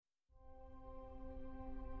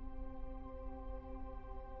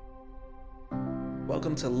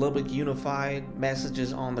welcome to Lubbock Unified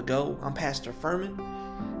Messages on the Go. I'm Pastor Fermin.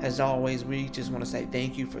 As always, we just want to say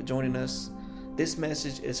thank you for joining us. This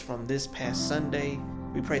message is from this past Sunday.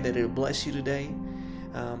 We pray that it'll bless you today.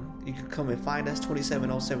 You can come and find us,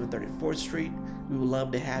 2707 34th Street. We would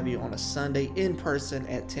love to have you on a Sunday in person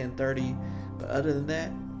at 10:30. But other than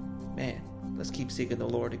that, man, let's keep seeking the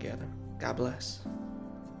Lord together. God bless.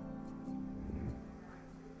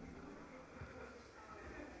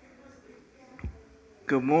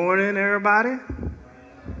 Good morning, everybody.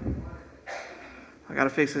 I gotta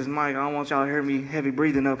fix this mic. I don't want y'all to hear me heavy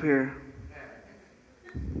breathing up here.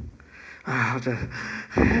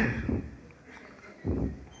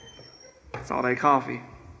 It's all that coffee.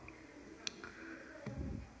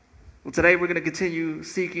 Well, today we're gonna continue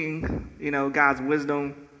seeking, God's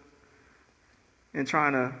wisdom and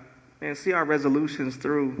trying to see our resolutions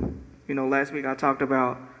through. Last week I talked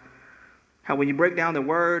about how when you break down the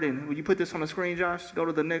word, and when you put this on the screen, Josh, go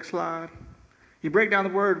to the next slide. You break down the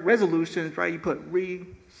word resolutions, right? You put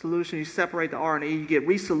re-solution, you separate the R and E, you get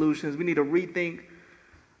resolutions. We need to rethink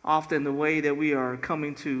often the way that we are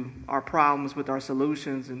coming to our problems with our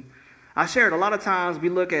solutions. And I shared a lot of times we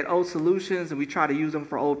look at old solutions and we try to use them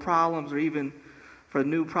for old problems or even for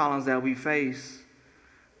new problems that we face.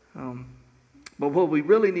 But what we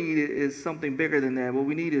really need is something bigger than that. What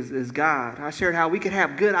we need is God. I shared how we can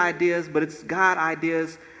have good ideas, but it's God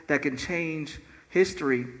ideas that can change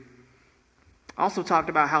history. I also talked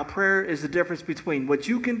about how prayer is the difference between what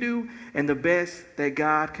you can do and the best that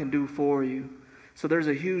God can do for you. So there's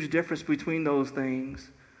a huge difference between those things.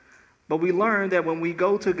 But we learned that when we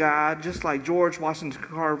go to God, just like George Washington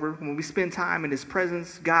Carver, when we spend time in his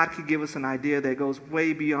presence, God could give us an idea that goes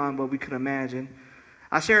way beyond what we could imagine.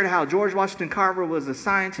 I shared how George Washington Carver was a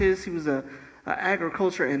scientist. He was an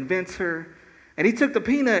agriculture inventor. And he took the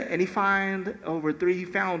peanut and he found over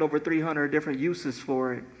 300 different uses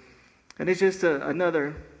for it. And it's just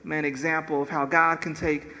another example of how God can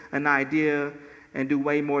take an idea and do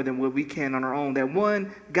way more than what we can on our own. That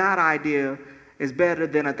one God idea is better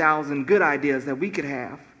than 1,000 good ideas that we could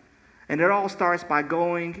have. And it all starts by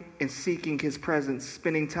going and seeking his presence,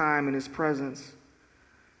 spending time in his presence.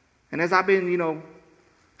 And as I've been,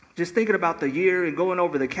 just thinking about the year and going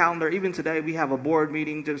over the calendar, even today we have a board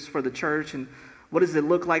meeting just for the church. And what does it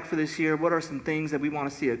look like for this year? What are some things that we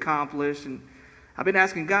want to see accomplished? And I've been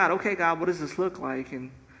asking God, okay, God, what does this look like?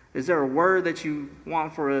 And is there a word that you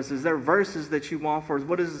want for us? Is there verses that you want for us?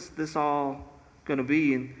 What is this all going to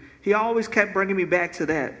be? And he always kept bringing me back to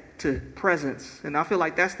that, to presence. And I feel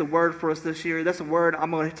like that's the word for us this year. That's a word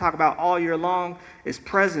I'm going to talk about all year long, is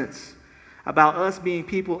presence. About us being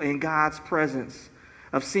people in God's presence,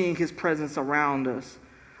 of seeing his presence around us,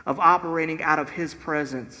 of operating out of his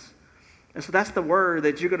presence. And so that's the word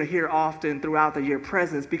that you're going to hear often throughout the year,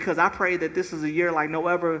 presence, because I pray that this is a year like no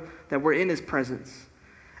other, that we're in his presence.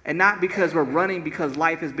 And not because we're running because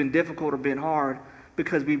life has been difficult or been hard,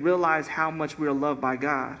 because we realize how much we are loved by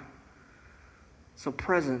God. So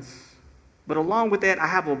presence. But along with that, I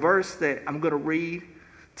have a verse that I'm going to read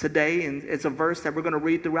today, and it's a verse that we're going to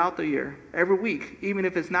read throughout the year, every week. Even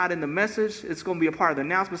if it's not in the message, it's going to be a part of the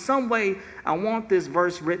announcement. Some way, I want this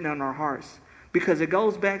verse written on our hearts, because it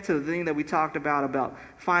goes back to the thing that we talked about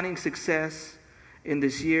finding success in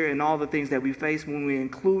this year and all the things that we face. When we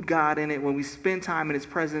include God in it, when we spend time in his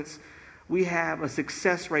presence, we have a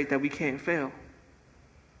success rate that we can't fail.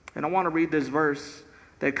 And I want to read this verse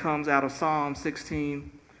that comes out of Psalm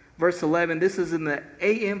 16, verse 11. This is in the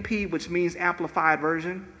AMP, which means amplified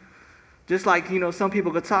version. Just like, some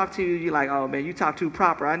people could talk to you, you're like, oh man, you talk too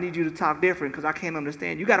proper. I need you to talk different because I can't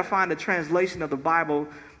understand. You got to find a translation of the Bible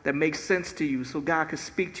that makes sense to you so God can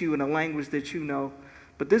speak to you in a language that you know.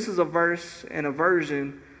 But this is a verse and a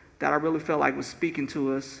version that I really felt like was speaking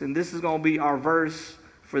to us. And this is going to be our verse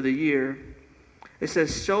for the year. It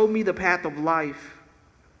says, show me the path of life.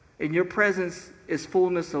 In your presence is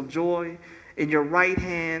fullness of joy. In your right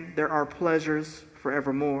hand, there are pleasures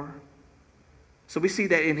forevermore. So we see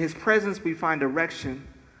that in his presence, we find direction.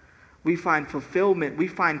 We find fulfillment. We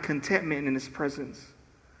find contentment in his presence.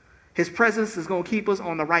 His presence is going to keep us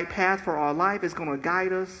on the right path for our life. It's going to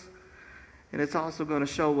guide us. And it's also going to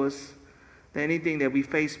show us that anything that we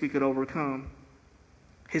face, we could overcome.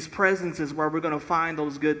 His presence is where we're going to find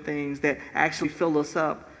those good things that actually fill us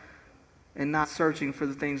up and not searching for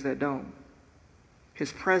the things that don't.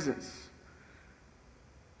 His presence.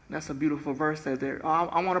 That's a beautiful verse there.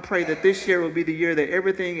 I want to pray that this year will be the year that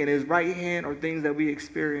everything in his right hand are things that we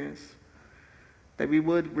experience, that we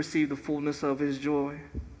would receive the fullness of his joy.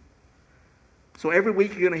 So every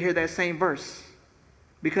week you're going to hear that same verse.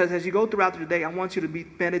 Because as you go throughout the day, I want you to be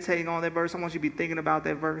meditating on that verse. I want you to be thinking about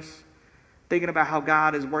that verse. Thinking about how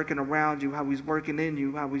God is working around you, how he's working in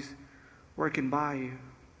you, how he's working by you.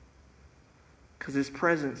 Because his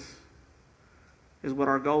presence is what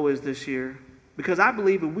our goal is this year. Because I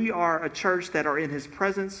believe if we are a church that are in his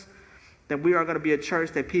presence, then we are going to be a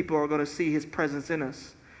church that people are going to see his presence in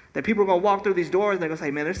us. That people are going to walk through these doors and they're going to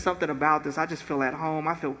say, man, there's something about this. I just feel at home.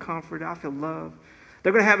 I feel comfort. I feel love.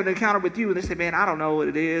 They're going to have an encounter with you and they say, man, I don't know what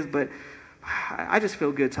it is, but I just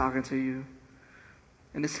feel good talking to you.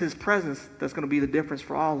 And it's his presence that's going to be the difference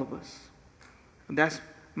for all of us. And that's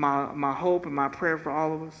my hope and my prayer for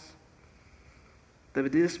all of us.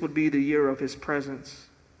 That this would be the year of his presence.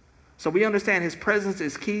 So we understand his presence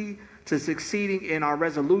is key to succeeding in our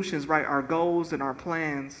resolutions, right? Our goals and our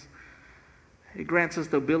plans. It grants us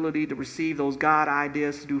the ability to receive those God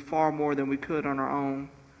ideas to do far more than we could on our own.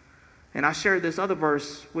 And I shared this other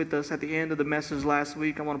verse with us at the end of the message last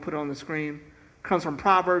week. I want to put it on the screen. It comes from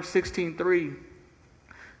Proverbs 16:3.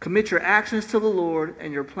 Commit your actions to the Lord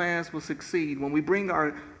and your plans will succeed. When we bring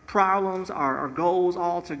our problems, our goals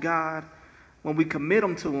all to God, when we commit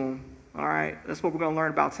them to him, all right, that's what we're going to learn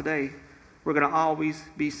about today. We're going to always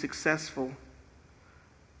be successful.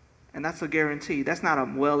 And that's a guarantee. That's not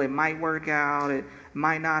it might work out, it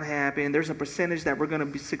might not happen. There's a percentage that we're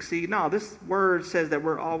going to succeed. No, this word says that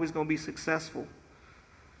we're always going to be successful.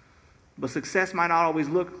 But success might not always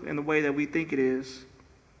look in the way that we think it is.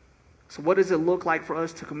 So what does it look like for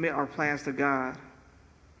us to commit our plans to God?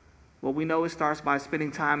 Well, we know it starts by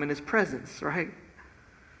spending time in his presence, right?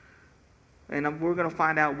 And we're going to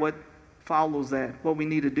find out what follows that, what we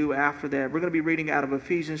need to do after that. We're going to be reading out of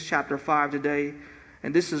Ephesians chapter 5 today.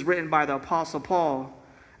 And this is written by the Apostle Paul.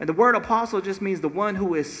 And the word apostle just means the one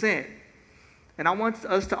who is sent. And I want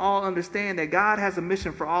us to all understand that God has a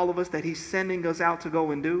mission for all of us that he's sending us out to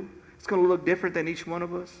go and do. It's going to look different than each one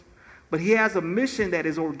of us. But he has a mission that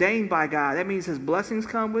is ordained by God. That means his blessings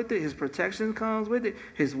come with it. His protection comes with it.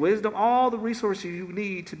 His wisdom, all the resources you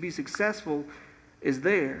need to be successful is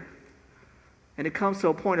there. And it comes to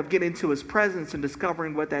a point of getting into his presence and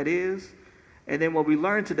discovering what that is. And then what we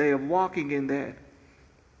learn today of walking in that,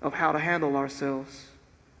 of how to handle ourselves.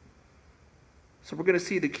 So we're going to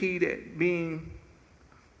see the key to being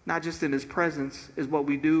not just in his presence is what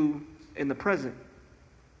we do in the present.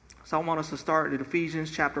 So I want us to start at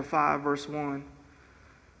Ephesians chapter 5, verse 1.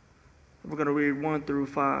 We're going to read 1 through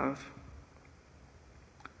 5.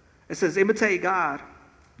 It says, imitate God,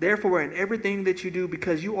 therefore in everything that you do,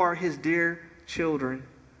 because you are his dear children,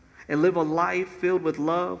 and live a life filled with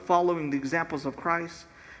love, following the examples of Christ.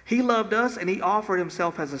 He loved us and he offered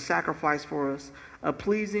himself as a sacrifice for us, a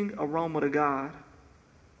pleasing aroma to God.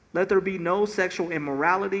 Let there be no sexual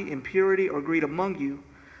immorality, impurity, or greed among you.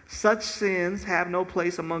 Such sins have no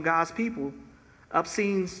place among God's people.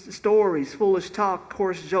 Obscene stories, foolish talk,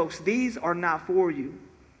 coarse jokes, these are not for you.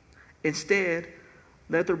 Instead,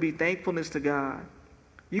 let there be thankfulness to God.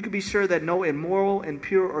 You can be sure that no immoral,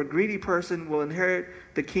 impure, or greedy person will inherit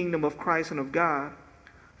the kingdom of Christ and of God.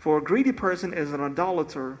 For a greedy person is an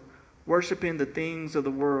idolater, worshiping the things of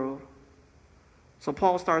the world. So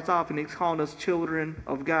Paul starts off and he's calling us children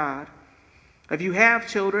of God. If you have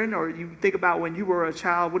children, or you think about when you were a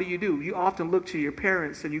child, what do? You often look to your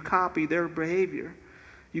parents and you copy their behavior.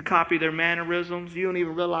 You copy their mannerisms. You don't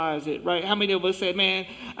even realize it, right? How many of us said, man,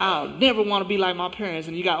 I'll never want to be like my parents.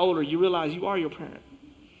 And you got older, you realize you are your parent.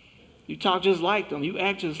 You talk just like them. You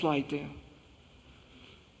act just like them.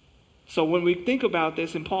 So when we think about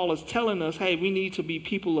this, and Paul is telling us, hey, we need to be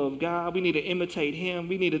people of God. We need to imitate him.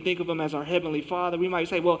 We need to think of him as our heavenly Father. We might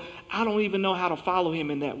say, well, I don't even know how to follow him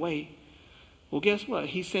in that way. Well, guess what?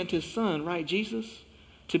 He sent his son, right, Jesus,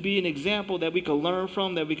 to be an example that we could learn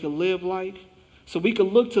from, that we could live like. So we could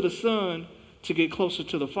look to the son to get closer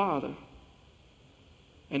to the Father.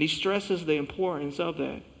 And he stresses the importance of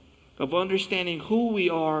that, of understanding who we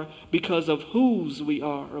are because of whose we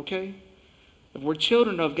are, okay? If we're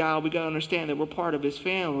children of God, we got to understand that we're part of his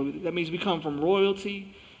family. That means we come from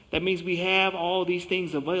royalty. That means we have all these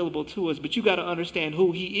things available to us. But you got to understand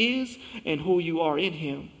who he is and who you are in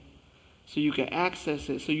him, so you can access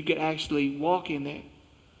it, so you can actually walk in that.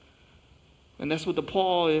 And that's what the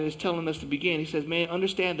Paul is telling us to begin. He says, man,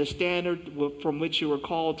 understand the standard from which you were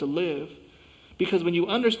called to live. Because when you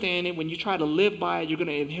understand it, when you try to live by it, you're going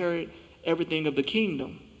to inherit everything of the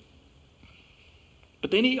kingdom.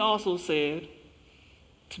 But then he also said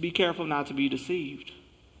to be careful not to be deceived.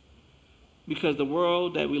 Because the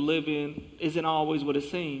world that we live in isn't always what it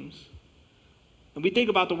seems. And we think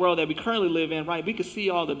about the world that we currently live in, right? We can see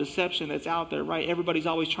all the deception that's out there, right? Everybody's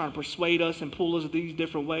always trying to persuade us and pull us these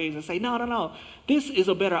different ways and say, no, this is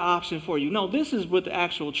a better option for you. No, this is what the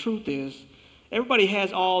actual truth is. Everybody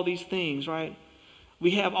has all these things, right?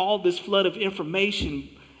 We have all this flood of information,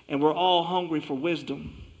 and we're all hungry for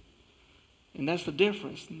wisdom. And that's the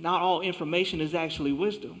difference. Not all information is actually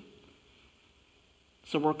wisdom.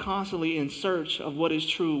 So we're constantly in search of what is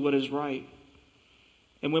true, what is right.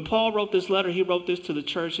 And when Paul wrote this letter, he wrote this to the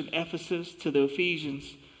church in Ephesus, to the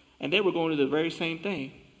Ephesians, and they were going through the very same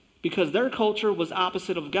thing. Because their culture was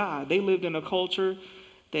opposite of God. They lived in a culture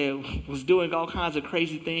that was doing all kinds of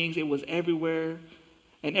crazy things. It was everywhere.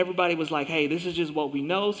 And everybody was like, hey, this is just what we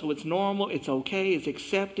know, so it's normal, it's okay, it's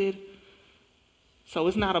accepted. So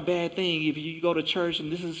it's not a bad thing if you go to church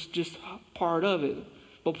and this is just part of it.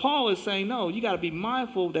 But Paul is saying, no, you got to be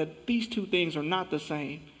mindful that these two things are not the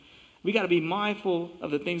same. We got to be mindful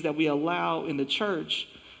of the things that we allow in the church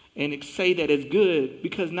and say that it's good,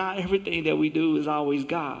 because not everything that we do is always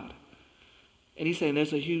God. And he's saying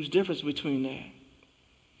there's a huge difference between that.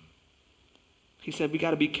 He said we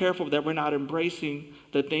got to be careful that we're not embracing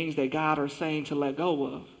the things that God are saying to let go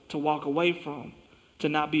of, to walk away from, to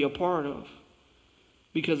not be a part of.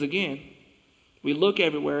 Because again, we look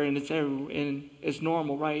everywhere and it's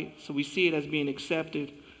normal, right? So we see it as being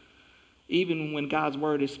accepted, even when God's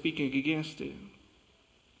word is speaking against it.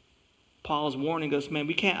 Paul's warning us, man,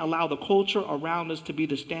 we can't allow the culture around us to be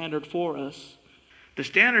the standard for us. The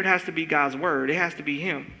standard has to be God's word. It has to be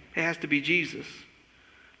him. It has to be Jesus.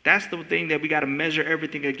 That's the thing that we got to measure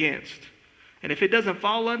everything against. And if it doesn't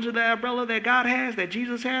fall under the umbrella that God has, that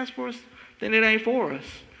Jesus has for us, then it ain't for us.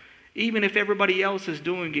 Even if everybody else is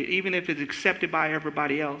doing it, even if it's accepted by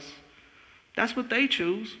everybody else. That's what they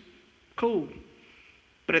choose. Cool.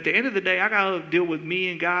 But at the end of the day, I got to deal with me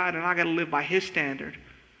and God, and I got to live by his standard.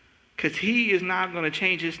 Because he is not going to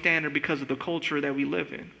change his standard because of the culture that we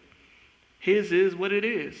live in. His is what it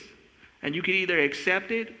is. And you can either accept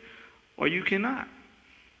it or you cannot.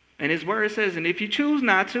 And his word says, and if you choose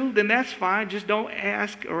not to, then that's fine. Just don't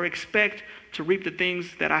ask or expect to reap the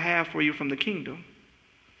things that I have for you from the kingdom.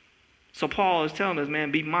 So Paul is telling us,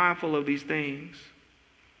 man, be mindful of these things.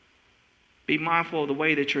 Be mindful of the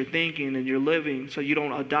way that you're thinking and you're living so you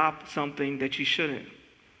don't adopt something that you shouldn't.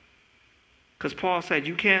 Because Paul said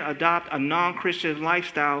you can't adopt a non-Christian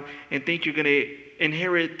lifestyle and think you're going to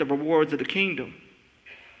inherit the rewards of the kingdom.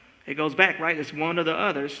 It goes back, right? It's one or the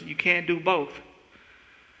other. You can't do both.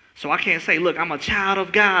 So I can't say, look, I'm a child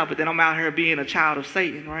of God, but then I'm out here being a child of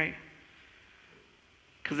Satan, right?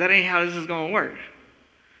 Because that ain't how this is going to work.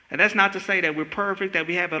 And that's not to say that we're perfect, that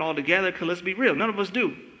we have it all together, because let's be real, none of us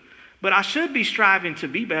do. But I should be striving to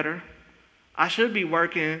be better. I should be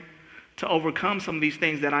working to overcome some of these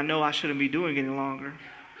things that I know I shouldn't be doing any longer.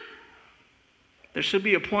 There should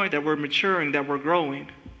be a point that we're maturing, that we're growing.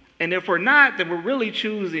 And if we're not, then we're really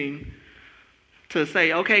choosing to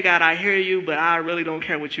say, okay, God, I hear you, but I really don't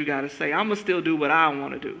care what you got to say. I'm going to still do what I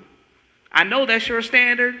want to do. I know that's your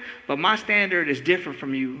standard, but my standard is different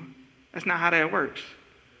from you. That's not how that works.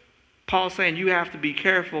 Paul's saying you have to be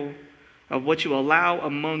careful of what you allow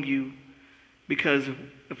among you, because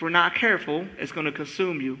if we're not careful, it's going to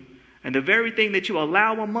consume you. And the very thing that you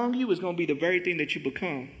allow among you is going to be the very thing that you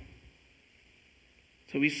become.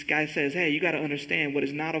 So this guy says, hey, you got to understand what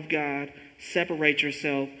is not of God. Separate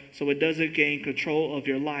yourself so it doesn't gain control of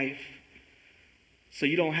your life. So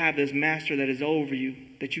you don't have this master that is over you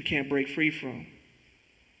that you can't break free from.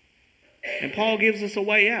 And Paul gives us a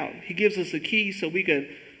way out. He gives us a key so we could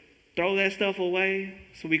throw that stuff away,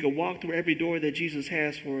 so we could walk through every door that Jesus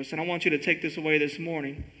has for us. And I want you to take this away this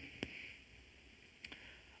morning.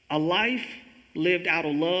 A life lived out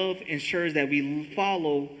of love ensures that we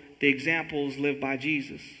follow the examples lived by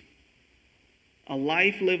Jesus. A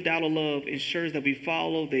life lived out of love ensures that we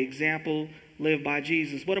follow the example lived by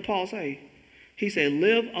Jesus. What did Paul say? He said,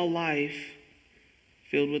 live a life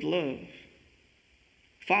filled with love.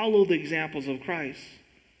 Follow the examples of Christ.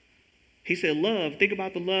 He said, love. Think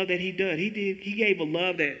about the love that he did. He gave a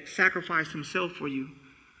love that sacrificed himself for you.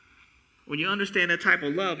 When you understand that type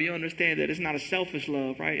of love, you understand that it's not a selfish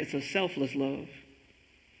love, right? It's a selfless love.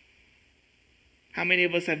 How many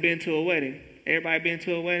of us have been to a wedding? Everybody been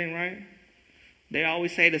to a wedding, right? They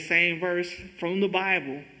always say the same verse from the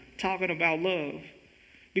Bible talking about love.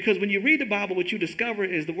 Because when you read the Bible, what you discover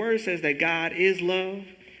is the word says that God is love,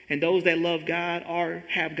 and those that love God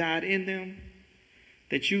have God in them,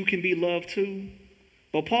 that you can be loved too.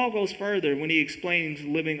 But Paul goes further when he explains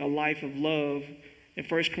living a life of love in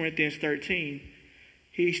 1 Corinthians 13.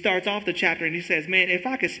 He starts off the chapter and he says, man, if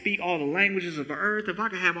I could speak all the languages of the earth, if I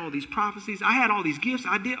could have all these prophecies, I had all these gifts,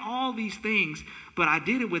 I did all these things, but I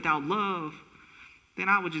did it without love, then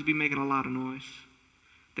I would just be making a lot of noise.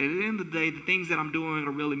 That at the end of the day, the things that I'm doing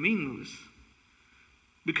are really meaningless.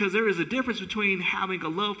 Because there is a difference between having a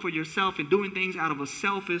love for yourself and doing things out of a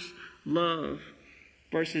selfish love.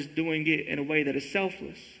 versus doing it in a way that is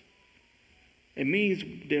selfless. It means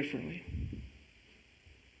differently.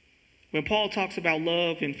 When Paul talks about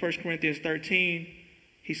love in 1 Corinthians 13,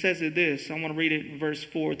 he says it this. I want to read it in verse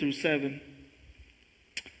 4 through 7.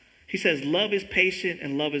 He says, love is patient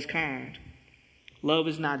and love is kind. Love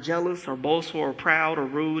is not jealous or boastful or proud or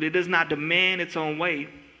rude. It does not demand its own way.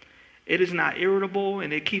 It is not irritable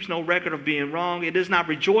and it keeps no record of being wrong. It does not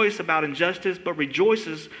rejoice about injustice, but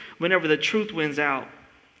rejoices whenever the truth wins out.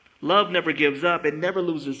 Love never gives up. It never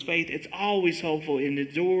loses faith. It's always hopeful and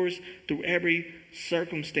endures through every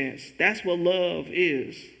circumstance. That's what love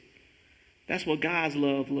is. That's what God's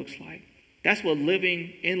love looks like. That's what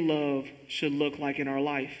living in love should look like in our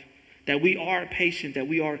life. That we are patient, that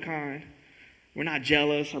we are kind. We're not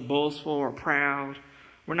jealous or boastful or proud.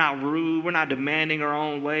 We're not rude. We're not demanding our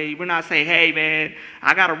own way. We're not saying, hey, man,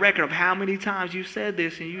 I got a record of how many times you said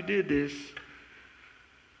this and you did this.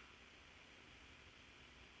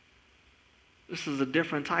 This is a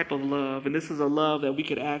different type of love, and this is a love that we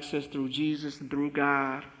could access through Jesus and through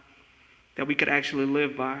God, that we could actually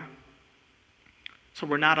live by. So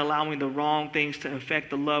we're not allowing the wrong things to affect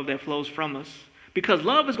the love that flows from us. Because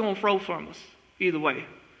love is going to flow from us either way.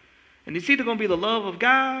 And it's either going to be the love of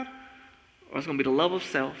God or it's going to be the love of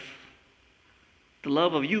self. The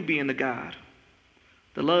love of you being the God.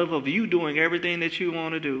 The love of you doing everything that you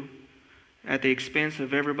want to do at the expense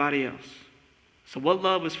of everybody else. So what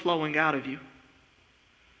love is flowing out of you?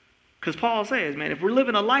 Because Paul says, man, if we're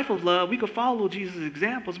living a life of love, we could follow Jesus'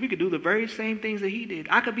 examples. We could do the very same things that he did.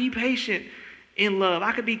 I could be patient in love.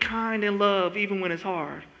 I could be kind in love even when it's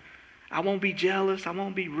hard. I won't be jealous. I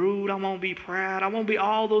won't be rude. I won't be proud. I won't be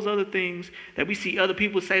all those other things that we see other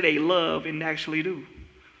people say they love and actually do.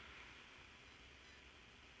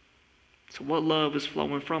 So what love is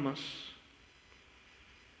flowing from us?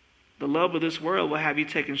 The love of this world will have you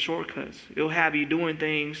taking shortcuts. It'll have you doing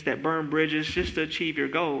things that burn bridges just to achieve your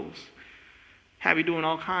goals. Have you doing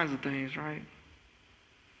all kinds of things, right?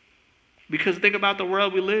 Because think about the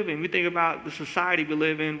world we live in. We think about the society we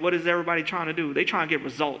live in. What is everybody trying to do? They trying to get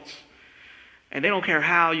results. And they don't care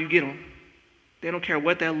how you get them. They don't care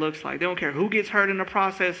what that looks like. They don't care who gets hurt in the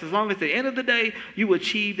process. As long as at the end of the day, you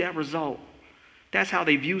achieve that result. That's how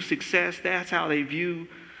they view success. That's how they view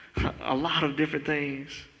a lot of different things.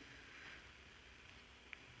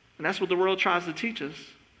 And that's what the world tries to teach us.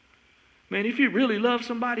 Man, if you really love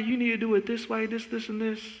somebody, you need to do it this way, this, and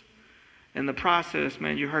this. In the process,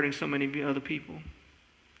 man, you're hurting so many other people.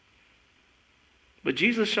 But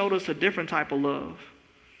Jesus showed us a different type of love.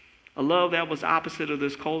 A love that was opposite of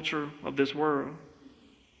this culture, of this world.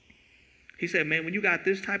 He said, man, when you got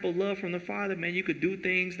this type of love from the Father, man, you could do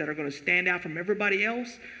things that are going to stand out from everybody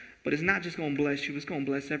else, but it's not just going to bless you, it's going to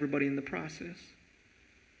bless everybody in the process.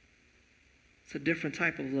 It's a different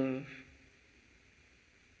type of love.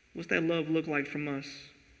 What's that love look like from us?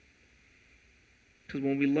 Because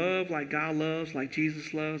when we love like God loves, like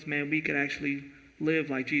Jesus loves, man, we could actually live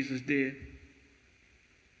like Jesus did.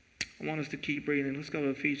 I want us to keep reading. Let's go to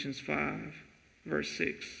Ephesians 5, verse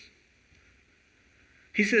 6.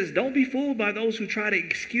 He says, don't be fooled by those who try to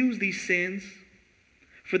excuse these sins,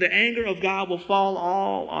 for the anger of God will fall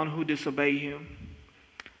all on who disobey him.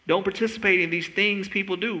 Don't participate in these things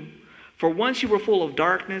people do. For once you were full of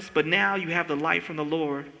darkness, but now you have the light from the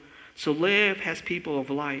Lord. So live as people of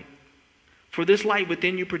light. For this light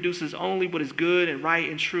within you produces only what is good and right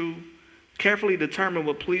and true. Carefully determine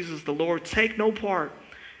what pleases the Lord. Take no part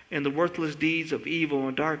in the worthless deeds of evil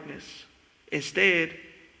and darkness. Instead,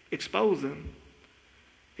 expose them.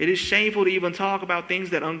 It is shameful to even talk about things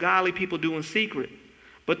that ungodly people do in secret,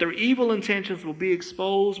 but their evil intentions will be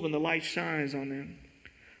exposed when the light shines on them.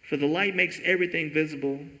 For the light makes everything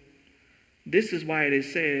visible. This is why it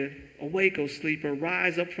is said, awake, O sleeper,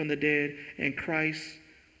 rise up from the dead, and Christ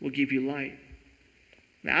will give you light.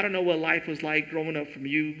 Now, I don't know what life was like growing up from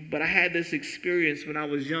you, but I had this experience when I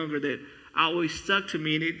was younger that always stuck to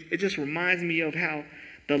me, and it just reminds me of how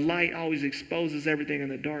the light always exposes everything in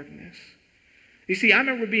the darkness. You see, I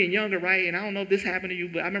remember being younger, right? And I don't know if this happened to you,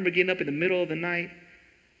 but I remember getting up in the middle of the night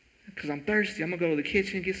because I'm thirsty. I'm going to go to the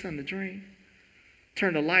kitchen, get something to drink.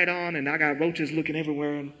 Turn the light on, and I got roaches looking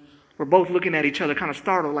everywhere, and we're both looking at each other kind of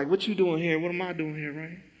startled, like, what you doing here? What am I doing here,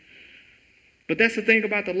 right? But that's the thing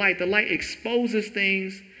about the light. The light exposes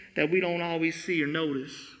things that we don't always see or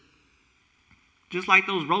notice. Just like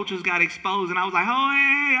those roaches got exposed, and I was like, oh,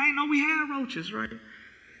 hey, I didn't know we had roaches, right?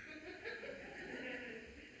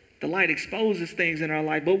 The light exposes things in our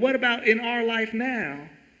life. But what about in our life now?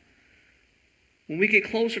 When we get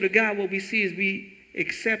closer to God, what we see is we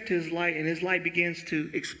accept his light, and his light begins to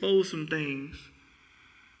expose some things.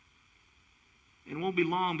 It won't be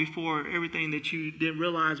long before everything that you didn't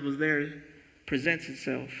realize was there presents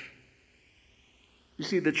itself. You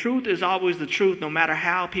see, the truth is always the truth, no matter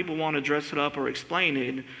how people want to dress it up or explain it.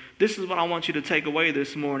 And this is what I want you to take away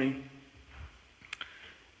this morning.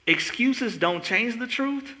 Excuses don't change the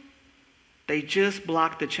truth. They just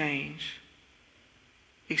block the change.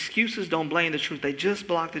 Excuses don't blame the truth. They just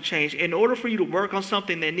block the change. In order for you to work on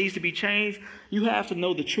something that needs to be changed, you have to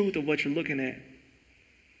know the truth of what you're looking at.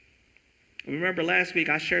 Remember last week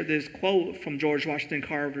I shared this quote from George Washington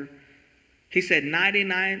Carver. He said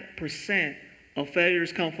 99% of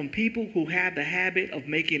failures come from people who have the habit of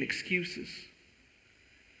making excuses.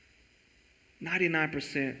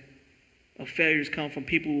 99% of failures come from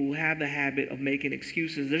people who have the habit of making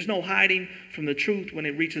excuses. There's no hiding from the truth when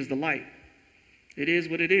it reaches the light. It is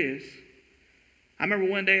what it is. I remember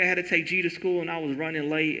one day I had to take G to school and I was running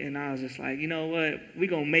late and I was just like, you know what, we're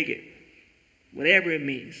going to make it. Whatever it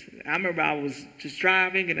means. I remember I was just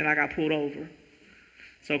driving and then I got pulled over.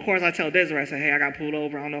 So, of course, I tell Desiree, I say, hey, I got pulled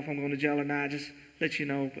over. I don't know if I'm going to jail or not. Just let you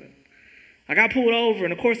know. But I got pulled over.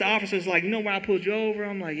 And, of course, the officer's like, you know why I pulled you over?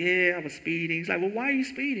 I'm like, yeah, I was speeding. He's like, well, why are you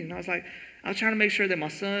speeding? And I was like, I was trying to make sure that my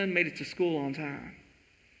son made it to school on time.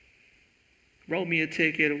 Wrote me a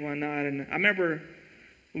ticket and whatnot. And I remember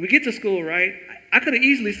when we get to school, right, I could have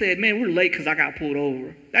easily said, man, we're late because I got pulled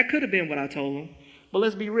over. That could have been what I told him. But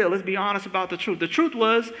let's be real. Let's be honest about the truth. The truth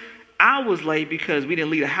was I was late because we didn't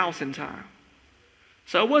leave the house in time.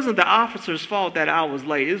 So it wasn't the officer's fault that I was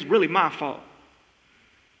late. It was really my fault.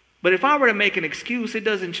 But if I were to make an excuse, it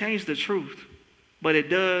doesn't change the truth. But it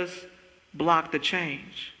does block the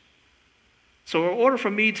change. So in order for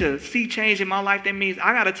me to see change in my life, that means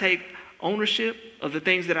I got to take ownership of the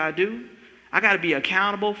things that I do. I got to be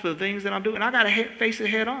accountable for the things that I'm doing. I got to face it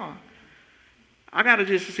head on. I got to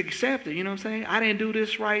just accept it, you know what I'm saying? I didn't do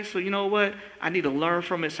this right, so you know what? I need to learn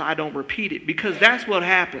from it so I don't repeat it. Because that's what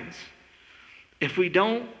happens. If we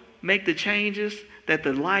don't make the changes that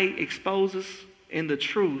the light exposes in the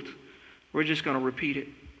truth, we're just going to repeat it.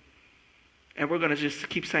 And we're going to just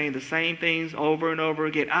keep saying the same things over and over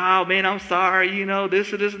again. Oh, man, I'm sorry, you know,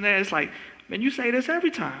 this and this and that. It's like, man, you say this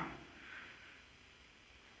every time.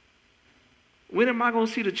 When am I going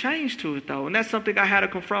to see the change to it, though? And that's something I had to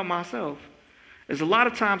confront myself. Is a lot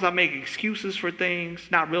of times I make excuses for things,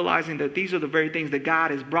 not realizing that these are the very things that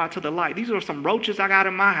God has brought to the light. These are some roaches I got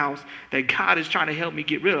in my house that God is trying to help me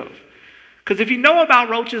get rid of. Because if you know about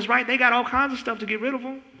roaches, right, they got all kinds of stuff to get rid of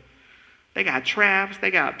them. They got traps,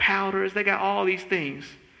 they got powders, they got all these things.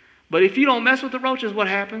 But if you don't mess with the roaches, what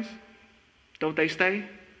happens? Don't they stay?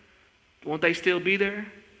 Won't they still be there?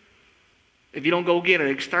 If you don't go get an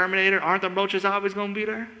exterminator, aren't the roaches always going to be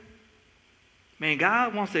there? Man,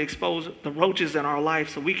 God wants to expose the roaches in our life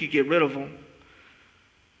so we could get rid of them.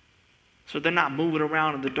 So they're not moving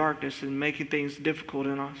around in the darkness and making things difficult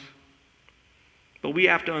in us. But we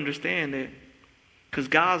have to understand that. Because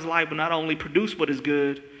God's light will not only produce what is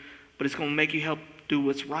good, but it's going to make you help do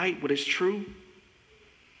what's right, what is true.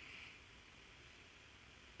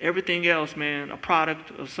 Everything else, man, a product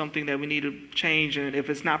of something that we need to change. And if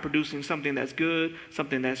it's not producing something that's good,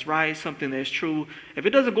 something that's right, something that's true, if it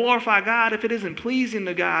doesn't glorify God, if it isn't pleasing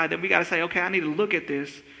to God, then we got to say, okay, I need to look at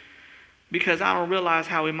this because I don't realize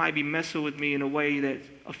how it might be messing with me in a way that's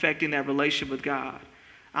affecting that relationship with God.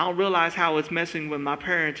 I don't realize how it's messing with my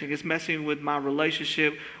parenting. It's messing with my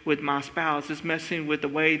relationship with my spouse. It's messing with the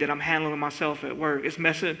way that I'm handling myself at work. It's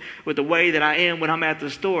messing with the way that I am when I'm at the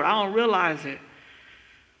store. I don't realize it.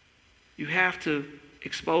 You have to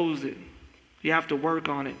expose it. You have to work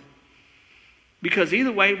on it. Because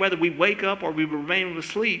either way, whether we wake up or we remain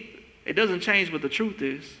asleep, it doesn't change what the truth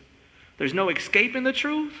is. There's no escaping the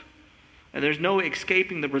truth, and there's no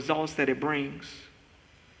escaping the results that it brings.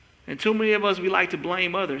 And too many of us, we like to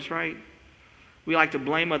blame others, right? We like to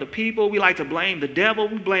blame other people. We like to blame the devil.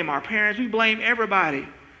 We blame our parents. We blame everybody.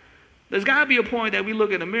 There's got to be a point that we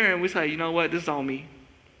look in the mirror and we say, you know what, this is on me.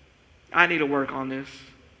 I need to work on this.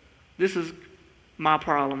 This is my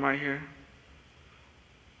problem right here.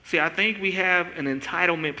 See, I think we have an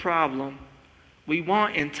entitlement problem. We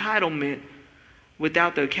want entitlement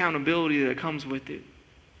without the accountability that comes with it.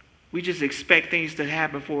 We just expect things to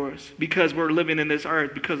happen for us because we're living in this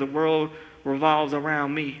earth, because the world revolves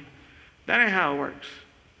around me. That ain't how it works.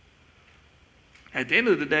 At the end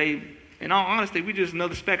of the day, in all honesty, we're just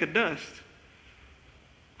another speck of dust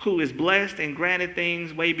who is blessed and granted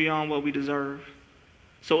things way beyond what we deserve.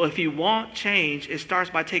 So if you want change, it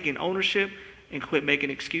starts by taking ownership and quit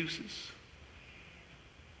making excuses.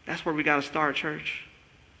 That's where we got to start, church.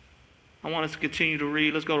 I want us to continue to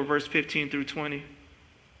read. Let's go to verse 15 through 20.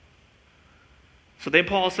 So then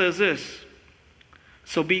Paul says this.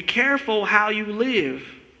 So be careful how you live.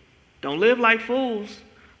 Don't live like fools,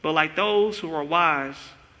 but like those who are wise.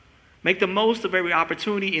 Make the most of every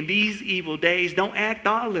opportunity in these evil days. Don't act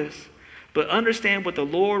thoughtless, but understand what the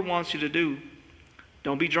Lord wants you to do.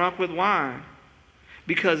 Don't be drunk with wine,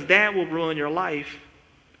 because that will ruin your life.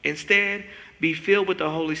 Instead, be filled with the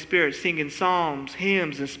Holy Spirit, singing psalms,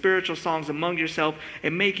 hymns, and spiritual songs among yourself,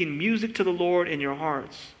 and making music to the Lord in your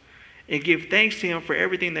hearts. And give thanks to him for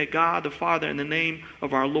everything that God the Father, in the name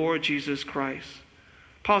of our Lord Jesus Christ.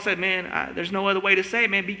 Paul said, man, there's no other way to say it,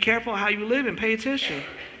 man. Be careful how you live and pay attention.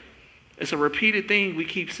 It's a repeated thing we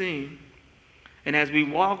keep seeing. And as we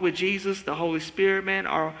walk with Jesus, the Holy Spirit,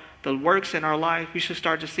 man, the works in our life, we should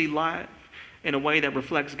start to see life in a way that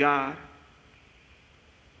reflects God.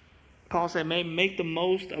 Paul said, man, make the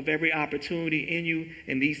most of every opportunity in you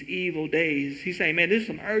in these evil days. He's saying, man, there's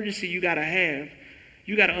some urgency you got to have.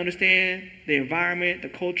 You got to understand the environment, the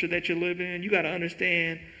culture that you live in. You got to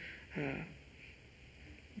understand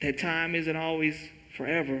that time isn't always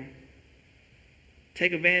forever.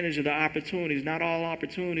 Take advantage of the opportunities. Not all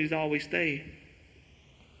opportunities always stay.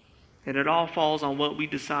 And it all falls on what we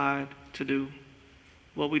decide to do,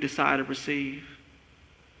 what we decide to receive.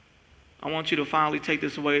 I want you to finally take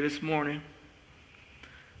this away this morning.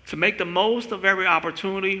 To make the most of every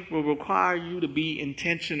opportunity will require you to be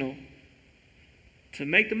intentional. To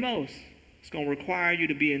make the most, it's going to require you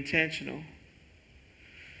to be intentional.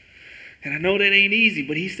 And I know that ain't easy,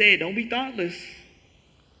 but he said, don't be thoughtless.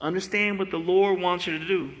 Understand what the Lord wants you to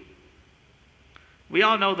do. We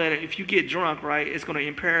all know that if you get drunk, right, it's going to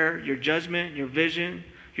impair your judgment, your vision,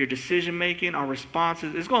 your decision making, our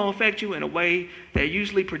responses. It's going to affect you in a way that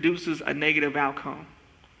usually produces a negative outcome.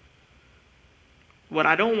 What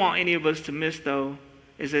I don't want any of us to miss, though,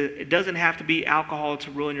 is that it doesn't have to be alcohol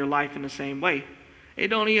to ruin your life in the same way. It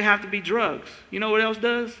don't even have to be drugs. You know what else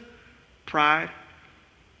does? Pride,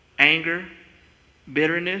 anger,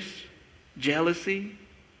 bitterness, jealousy,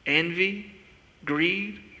 envy,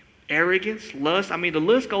 greed, arrogance, lust. I mean, the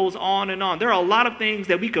list goes on and on. There are a lot of things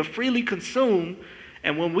that we could freely consume,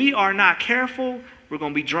 and when we are not careful, we're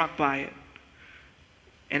going to be drunk by it.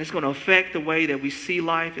 And it's going to affect the way that we see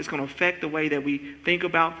life. It's going to affect the way that we think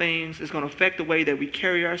about things. It's going to affect the way that we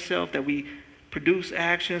carry ourselves, that we produce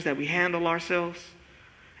actions, that we handle ourselves.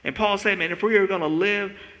 And Paul said, man, if we are going to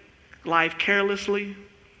live life carelessly,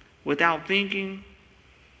 without thinking,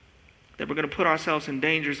 that we're going to put ourselves in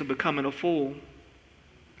dangers of becoming a fool.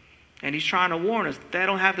 And he's trying to warn us that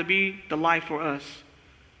don't have to be the life for us.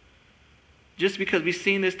 Just because we've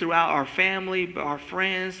seen this throughout our family, our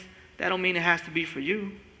friends, that don't mean it has to be for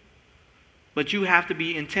you. But you have to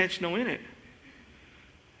be intentional in it.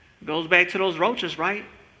 It goes back to those roaches, right?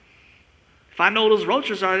 If I know those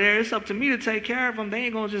roaches are there, it's up to me to take care of them. They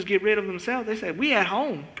ain't going to just get rid of themselves. They say, we at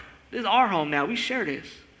home. This is our home now. We share this.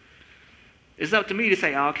 It's up to me to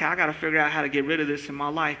say, oh, okay, I got to figure out how to get rid of this in my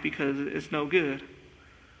life because it's no good.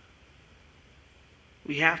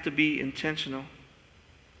 We have to be intentional.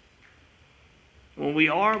 When we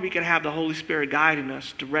are, we can have the Holy Spirit guiding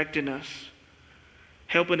us, directing us,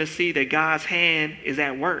 helping us see that God's hand is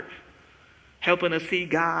at work, helping us see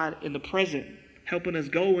God in the present, helping us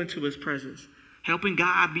go into his presence, helping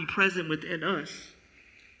God be present within us.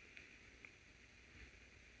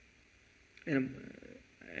 And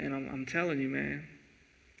I'm telling you, man,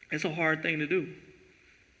 it's a hard thing to do.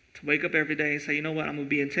 To wake up every day and say, you know what, I'm going to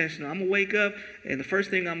be intentional. I'm going to wake up, and the first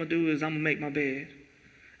thing I'm going to do is I'm going to make my bed.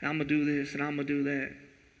 And I'm going to do this, and I'm going to do that.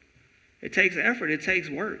 It takes effort. It takes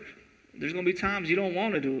work. There's going to be times you don't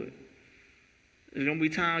want to do it. There's going to be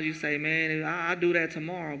times you say, man, I'll do that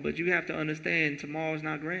tomorrow. But you have to understand tomorrow's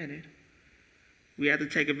not granted. We have to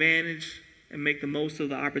take advantage and make the most of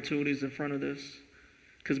the opportunities in front of us.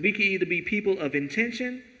 Because we can either be people of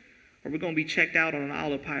intention or we're going to be checked out on an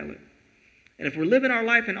autopilot. And if we're living our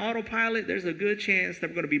life in autopilot, there's a good chance that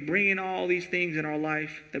we're going to be bringing all these things in our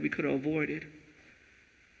life that we could have avoided.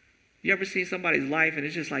 You ever see somebody's life and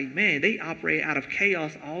it's just like, man, they operate out of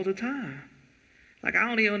chaos all the time. Like, I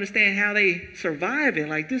don't even understand how they survive it.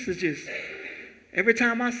 Like, this is just, every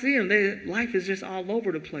time I see them, their life is just all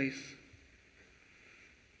over the place.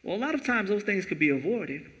 Well, a lot of times those things could be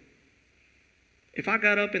avoided. If I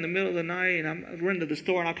got up in the middle of the night and I'm running to the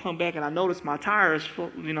store and I come back and I notice my tire is,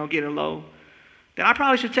 getting low, then I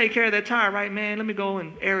probably should take care of that tire, right, man? Let me go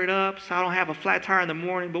and air it up so I don't have a flat tire in the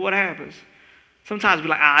morning. But what happens? Sometimes we're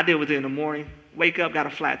like, I deal with it in the morning. Wake up, got a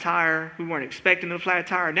flat tire. We weren't expecting a flat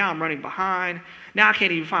tire. Now I'm running behind. Now I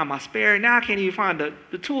can't even find my spare. Now I can't even find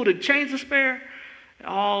the tool to change the spare.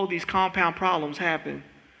 All these compound problems happen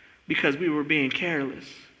because we were being careless.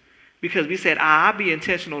 Because we said, I'll be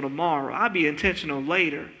intentional tomorrow. I'll be intentional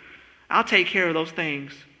later. I'll take care of those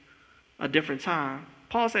things a different time.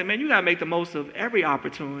 Paul said, man, you got to make the most of every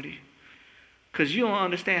opportunity, because you don't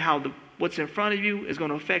understand how what's in front of you is going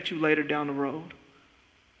to affect you later down the road.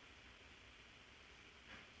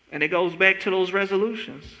 And it goes back to those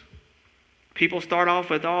resolutions. People start off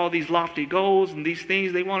with all these lofty goals and these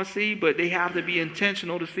things they want to see, but they have to be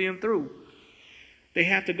intentional to see them through. They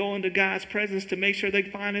have to go into God's presence to make sure they're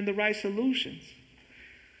finding the right solutions.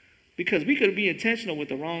 Because we could be intentional with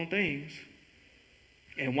the wrong things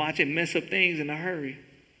and watch it mess up things in a hurry.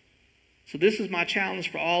 So this is my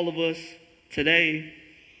challenge for all of us today,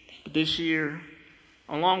 this year,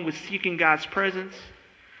 along with seeking God's presence,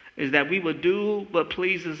 is that we would do what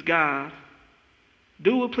pleases God.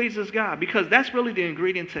 Do what pleases God, because that's really the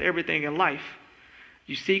ingredient to everything in life.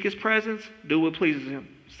 You seek His presence, do what pleases Him.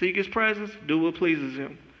 Seek His presence, do what pleases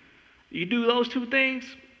Him. You do those two things,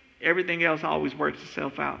 everything else always works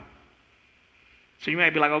itself out. So you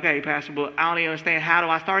might be like, okay, Pastor, but I don't even understand, how do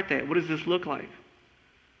I start that? What does this look like?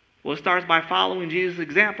 Well, it starts by following Jesus'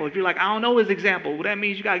 example. If you're like, I don't know His example, well, that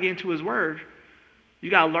means you got to get into His Word. You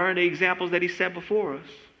got to learn the examples that He set before us.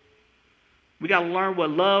 We got to learn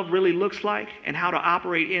what love really looks like and how to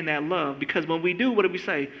operate in that love. Because when we do, what do we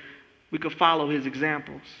say? We could follow His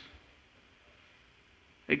examples.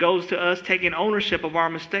 It goes to us taking ownership of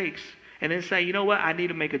our mistakes and then say, you know what? I need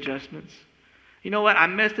to make adjustments. You know what? I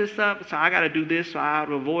messed this up, so I got to do this so I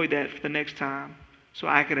will avoid that for the next time. So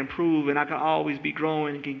I can improve and I can always be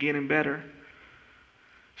growing and getting better.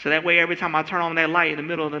 So that way, every time I turn on that light in the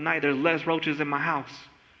middle of the night, there's less roaches in my house.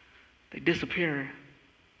 They're disappearing.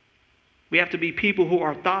 We have to be people who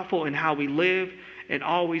are thoughtful in how we live and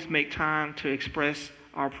always make time to express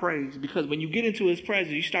our praise. Because when you get into His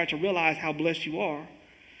presence, you start to realize how blessed you are.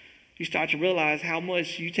 You start to realize how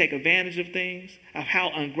much you take advantage of things, of how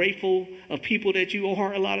ungrateful of people that you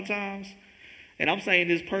are a lot of times. And I'm saying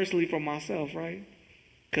this personally for myself, right?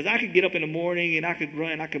 Because I could get up in the morning and I could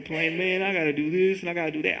grunt and I could complain, man, I got to do this and I got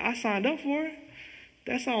to do that. I signed up for it.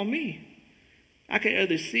 That's on me. I can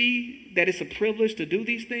either see that it's a privilege to do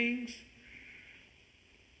these things,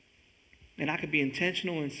 and I could be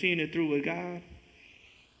intentional in seeing it through with God,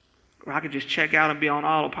 or I could just check out and be on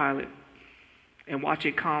autopilot and watch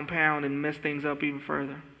it compound and mess things up even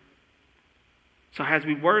further. So as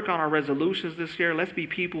we work on our resolutions this year, let's be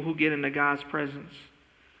people who get into God's presence.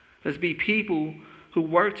 Let's be people who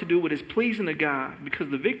work to do what is pleasing to God, because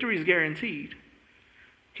the victory is guaranteed.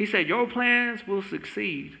 He said, your plans will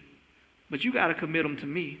succeed, but you got to commit them to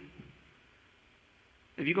me.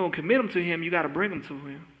 If you're going to commit them to Him, you got to bring them to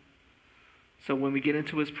Him. So when we get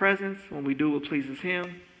into His presence, when we do what pleases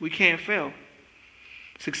Him, we can't fail.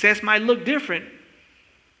 Success might look different,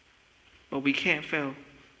 but we can't fail.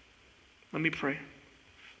 Let me pray.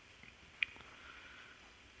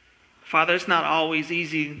 Father, it's not always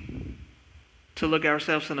easy to look at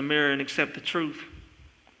ourselves in the mirror and accept the truth.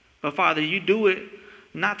 But Father, you do it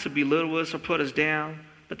not to belittle us or put us down,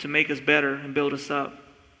 but to make us better and build us up.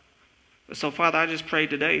 So Father, I just pray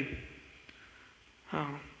today,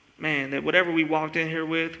 that whatever we walked in here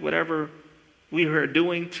with, whatever we were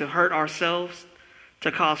doing to hurt ourselves,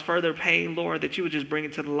 to cause further pain, Lord, that you would just bring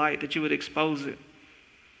it to the light, that you would expose it,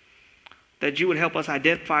 that you would help us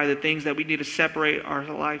identify the things that we need to separate our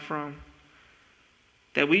life from,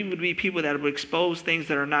 that we would be people that would expose things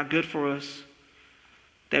that are not good for us,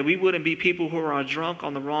 that we wouldn't be people who are drunk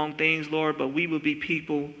on the wrong things, Lord, but we would be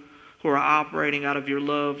people who are operating out of your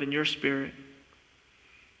love and your spirit.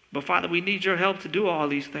 But Father, we need your help to do all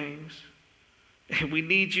these things. And we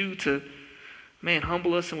need you to,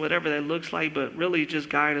 humble us in whatever that looks like, but really just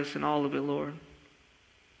guide us in all of it, Lord.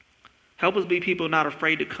 Help us be people not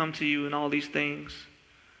afraid to come to you in all these things,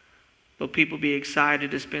 but people be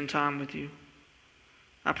excited to spend time with you.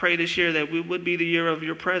 I pray this year that we would be the year of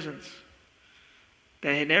your presence,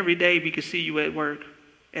 that in every day we could see you at work,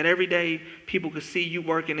 and every day people could see you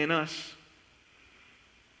working in us,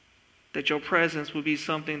 that your presence would be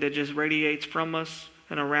something that just radiates from us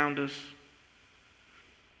and around us.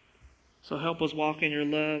 So help us walk in your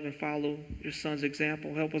love and follow your Son's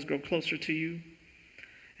example. Help us grow closer to you,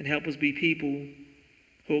 and help us be people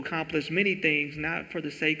who accomplish many things, not for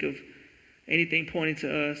the sake of anything pointing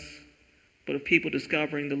to us, but of people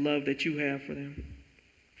discovering the love that you have for them.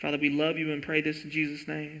 Father, we love you and pray this in Jesus'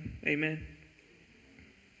 name. Amen.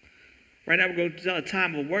 Right now we're going to do a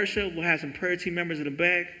time of worship. We'll have some prayer team members in the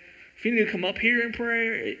back. If you need to come up here and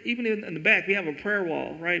pray, even in the back, we have a prayer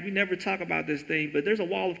wall, right? We never talk about this thing, but there's a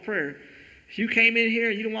wall of prayer. If you came in here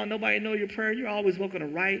and you don't want nobody to know your prayer, you're always welcome to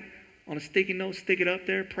write on a sticky note, stick it up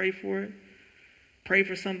there, pray for it. Pray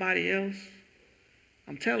for somebody else.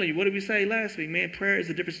 I'm telling you, what did we say last week, man? Prayer is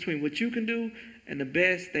the difference between what you can do and the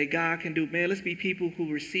best that God can do. Man, let's be people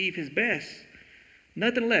who receive his best.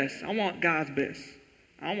 Nothing less. I want God's best.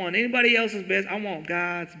 I don't want anybody else's best. I want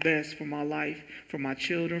God's best for my life, for my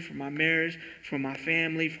children, for my marriage, for my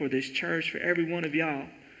family, for this church, for every one of y'all.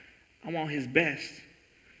 I want his best.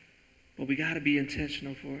 But we got to be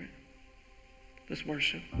intentional for it. Let's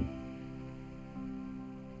worship.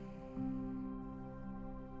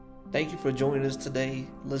 Thank you for joining us today,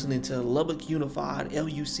 listening to Lubbock Unified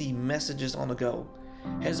LUC Messages on the Go.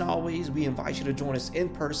 As always, we invite you to join us in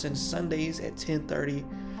person Sundays at 10:30,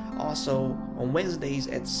 also on Wednesdays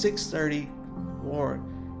at 6:30, or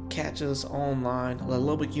catch us online at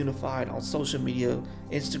Lubbock Unified on social media,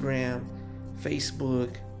 Instagram,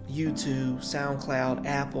 Facebook, YouTube, SoundCloud,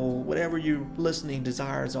 Apple, whatever your listening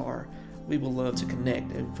desires are. We would love to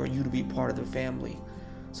connect and for you to be part of the family.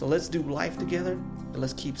 So let's do life together and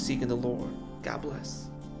let's keep seeking the Lord. God bless.